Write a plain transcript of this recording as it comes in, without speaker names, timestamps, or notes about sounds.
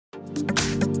Here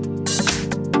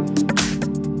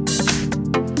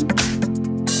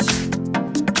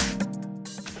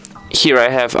I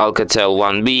have ALCATEL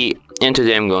 1B, and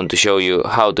today I'm going to show you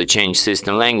how to change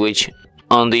system language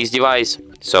on this device.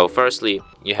 So firstly,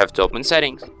 you have to open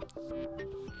settings,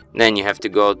 then you have to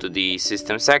go to the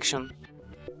system section,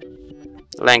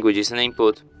 languages and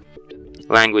input,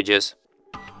 languages,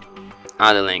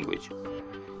 other language.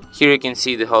 Here you can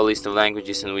see the whole list of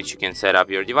languages in which you can set up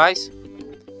your device.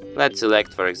 Let's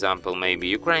select, for example, maybe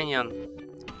Ukrainian.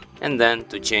 And then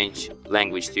to change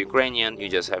language to Ukrainian, you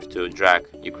just have to drag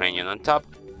Ukrainian on top,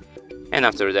 and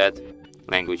after that,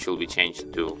 language will be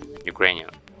changed to Ukrainian.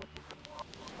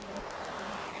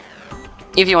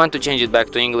 If you want to change it back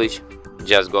to English,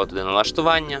 just go to the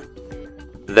налаштування,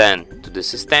 then to the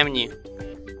системні,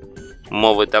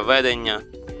 мови та ведення,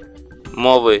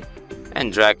 мови,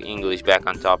 and drag English back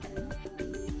on top.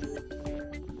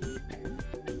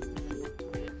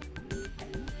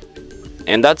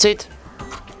 And that's it.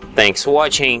 Thanks for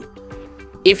watching.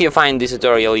 If you find this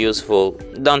tutorial useful,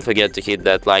 don't forget to hit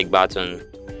that like button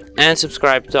and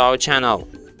subscribe to our channel.